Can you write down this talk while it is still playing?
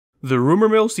The rumor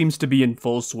mill seems to be in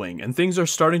full swing, and things are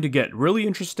starting to get really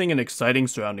interesting and exciting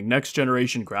surrounding next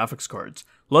generation graphics cards.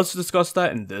 Let's discuss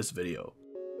that in this video.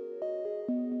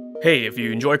 Hey, if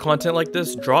you enjoy content like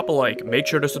this, drop a like, make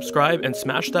sure to subscribe, and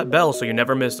smash that bell so you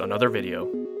never miss another video.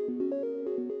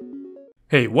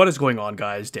 Hey, what is going on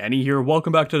guys? Danny here,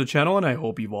 welcome back to the channel and I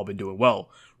hope you've all been doing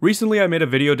well. Recently I made a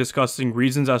video discussing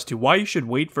reasons as to why you should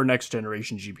wait for next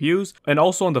generation GPUs, and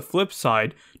also on the flip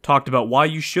side, talked about why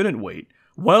you shouldn't wait.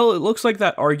 Well, it looks like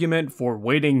that argument for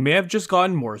waiting may have just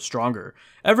gotten more stronger.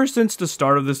 Ever since the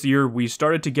start of this year, we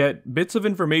started to get bits of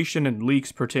information and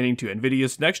leaks pertaining to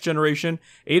Nvidia's next generation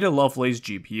Ada Lovelace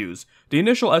GPUs. The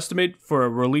initial estimate for a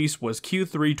release was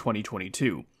Q3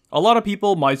 2022. A lot of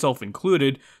people, myself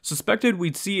included, suspected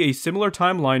we'd see a similar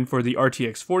timeline for the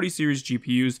RTX 40 series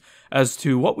GPUs as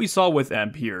to what we saw with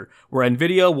Ampere, where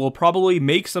Nvidia will probably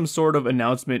make some sort of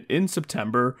announcement in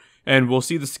September, and we'll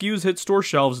see the SKUs hit store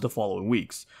shelves the following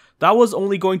weeks. That was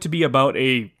only going to be about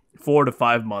a 4 to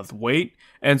 5 month wait,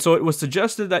 and so it was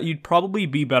suggested that you'd probably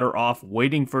be better off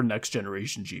waiting for next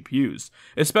generation GPUs,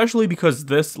 especially because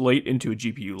this late into a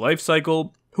GPU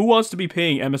lifecycle, who wants to be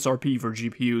paying MSRP for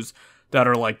GPUs that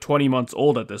are like 20 months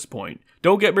old at this point?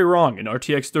 Don't get me wrong, an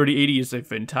RTX 3080 is a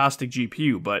fantastic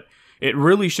GPU, but it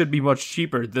really should be much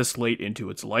cheaper this late into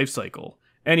its lifecycle.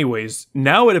 Anyways,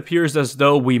 now it appears as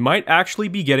though we might actually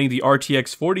be getting the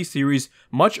RTX 40 series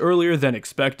much earlier than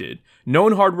expected.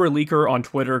 Known hardware leaker on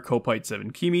Twitter,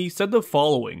 Kopite7kimi, said the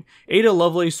following: Ada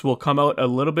Lovelace will come out a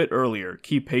little bit earlier,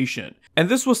 keep patient. And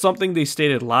this was something they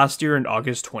stated last year in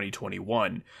August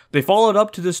 2021. They followed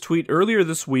up to this tweet earlier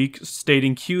this week,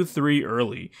 stating Q3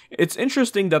 early. It's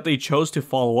interesting that they chose to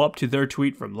follow up to their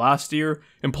tweet from last year,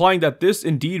 implying that this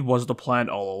indeed was the plan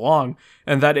all along,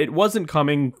 and that it wasn't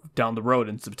coming down the road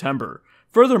in September.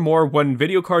 Furthermore, when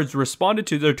video cards responded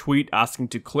to their tweet asking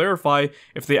to clarify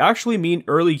if they actually mean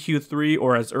early Q3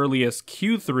 or as early as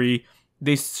Q3,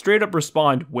 they straight up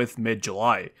respond with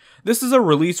mid-July. This is a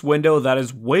release window that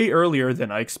is way earlier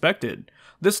than I expected.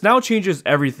 This now changes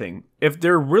everything. If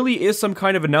there really is some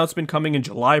kind of announcement coming in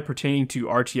July pertaining to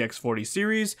RTX 40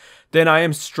 series, then I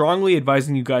am strongly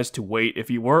advising you guys to wait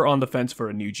if you were on the fence for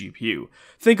a new GPU.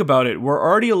 Think about it, we're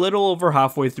already a little over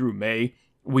halfway through May.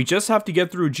 We just have to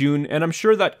get through June, and I'm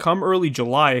sure that come early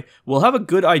July, we'll have a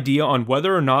good idea on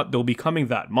whether or not they'll be coming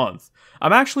that month.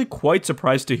 I'm actually quite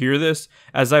surprised to hear this,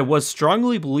 as I was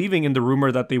strongly believing in the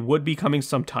rumor that they would be coming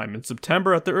sometime in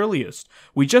September at the earliest.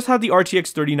 We just had the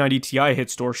RTX 3090 Ti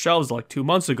hit store shelves like 2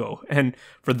 months ago, and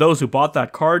for those who bought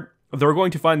that card, they're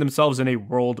going to find themselves in a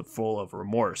world full of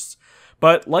remorse.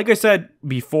 But like I said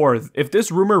before, if this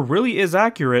rumor really is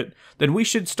accurate, then we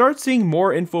should start seeing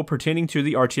more info pertaining to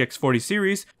the RTX 40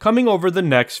 series coming over the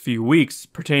next few weeks,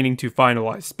 pertaining to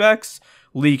finalized specs,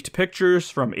 leaked pictures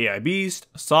from AI Beast,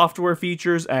 software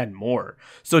features, and more.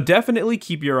 So definitely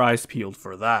keep your eyes peeled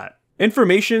for that.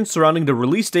 Information surrounding the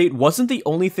release date wasn't the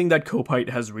only thing that Kopite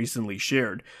has recently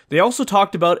shared. They also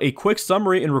talked about a quick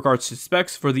summary in regards to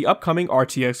specs for the upcoming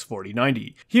RTX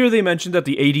 4090. Here they mentioned that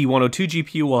the AD102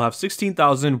 GPU will have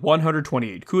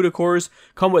 16,128 CUDA cores,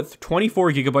 come with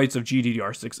 24 GB of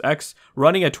GDDR6X,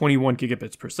 running at 21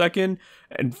 gigabits per second,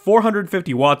 and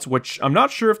 450 watts, which I'm not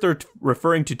sure if they're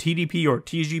referring to TDP or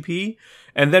TGP,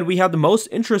 and then we have the most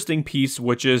interesting piece,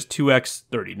 which is 2X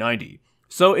 3090.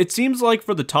 So it seems like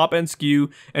for the top end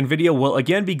SKU, Nvidia will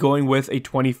again be going with a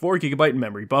 24GB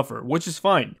memory buffer, which is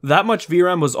fine. That much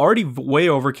VRAM was already way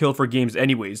overkill for games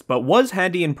anyways, but was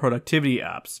handy in productivity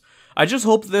apps. I just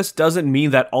hope this doesn't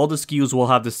mean that all the SKUs will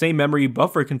have the same memory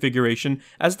buffer configuration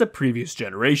as the previous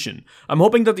generation. I'm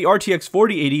hoping that the RTX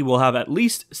 4080 will have at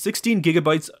least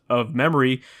 16GB of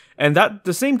memory, and that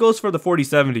the same goes for the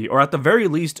 4070, or at the very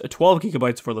least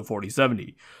 12GB for the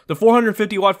 4070. The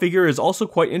 450 watt figure is also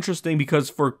quite interesting because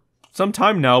for some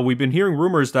time now we've been hearing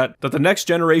rumors that the next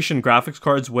generation graphics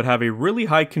cards would have a really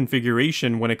high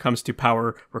configuration when it comes to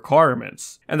power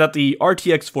requirements, and that the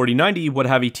RTX 4090 would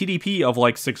have a TDP of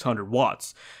like 600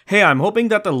 watts. Hey, I'm hoping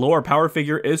that the lower power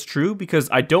figure is true because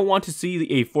I don't want to see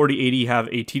a 4080 have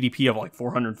a TDP of like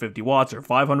 450 watts or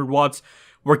 500 watts.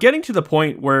 We're getting to the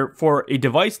point where for a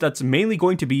device that's mainly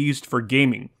going to be used for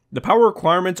gaming, the power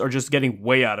requirements are just getting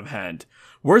way out of hand.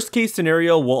 Worst case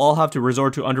scenario, we'll all have to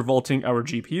resort to undervolting our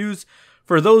GPUs.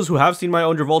 For those who have seen my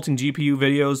undervolting GPU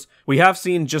videos, we have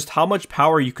seen just how much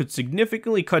power you could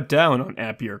significantly cut down on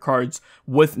Ampere cards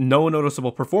with no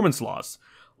noticeable performance loss.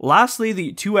 Lastly,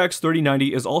 the 2X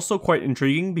 3090 is also quite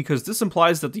intriguing because this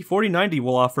implies that the 4090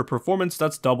 will offer performance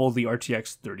that's double the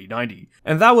RTX 3090.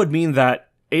 And that would mean that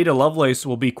Ada Lovelace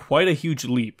will be quite a huge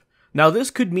leap. Now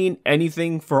this could mean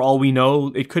anything for all we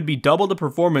know. It could be double the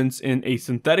performance in a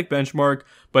synthetic benchmark,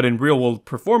 but in real world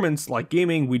performance like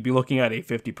gaming, we'd be looking at a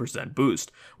 50%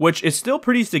 boost, which is still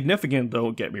pretty significant,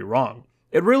 don't get me wrong.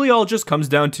 It really all just comes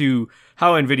down to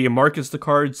how Nvidia markets the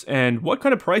cards and what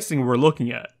kind of pricing we're looking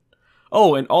at.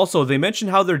 Oh, and also they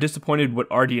mentioned how they're disappointed with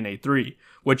RDNA 3,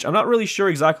 which I'm not really sure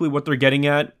exactly what they're getting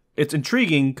at. It's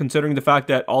intriguing considering the fact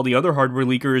that all the other hardware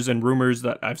leakers and rumors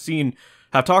that I've seen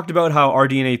have talked about how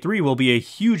RDNA 3 will be a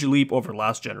huge leap over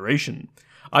last generation.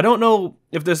 I don't know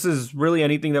if this is really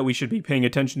anything that we should be paying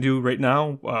attention to right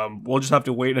now. We'll just have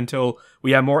to wait until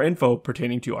we have more info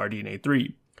pertaining to RDNA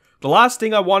 3. The last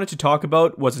thing I wanted to talk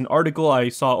about was an article I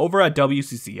saw over at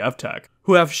WCCF Tech,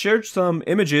 who have shared some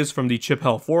images from the Chip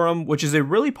Hell forum, which is a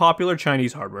really popular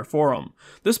Chinese hardware forum.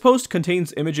 This post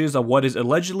contains images of what is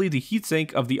allegedly the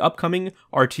heatsink of the upcoming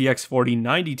RTX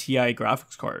 4090 Ti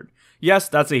graphics card. Yes,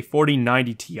 that's a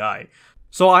 4090 Ti.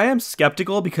 So I am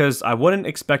skeptical because I wouldn't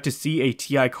expect to see a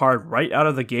Ti card right out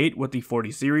of the gate with the 40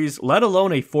 series, let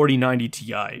alone a 4090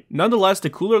 Ti. Nonetheless, the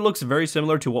cooler looks very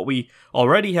similar to what we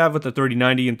already have with the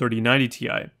 3090 and 3090 Ti.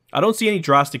 I don't see any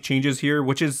drastic changes here,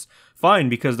 which is fine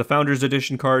because the Founders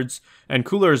Edition cards and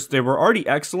coolers, they were already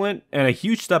excellent and a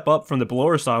huge step up from the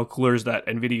blower style coolers that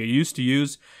Nvidia used to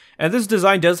use. And this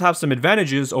design does have some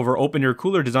advantages over open-ear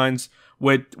cooler designs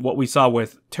with what we saw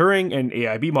with Turing and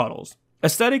AIB models.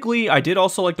 Aesthetically, I did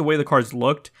also like the way the cards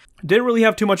looked. Didn't really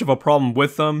have too much of a problem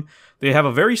with them. They have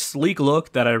a very sleek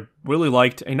look that I really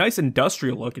liked, a nice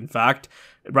industrial look in fact,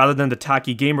 rather than the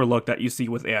tacky gamer look that you see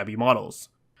with AIB models.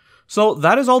 So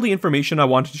that is all the information I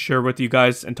wanted to share with you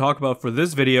guys and talk about for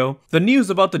this video. The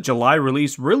news about the July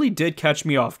release really did catch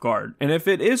me off guard, and if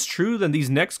it is true, then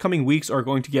these next coming weeks are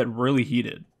going to get really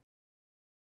heated.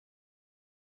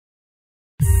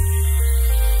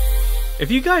 If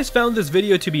you guys found this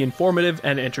video to be informative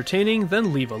and entertaining,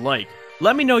 then leave a like.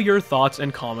 Let me know your thoughts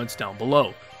and comments down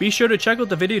below. Be sure to check out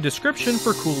the video description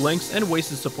for cool links and ways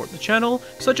to support the channel,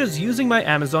 such as using my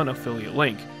Amazon affiliate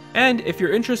link. And if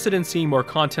you're interested in seeing more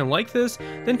content like this,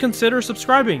 then consider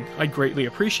subscribing. I'd greatly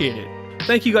appreciate it.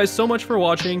 Thank you guys so much for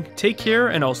watching, take care,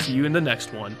 and I'll see you in the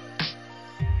next one.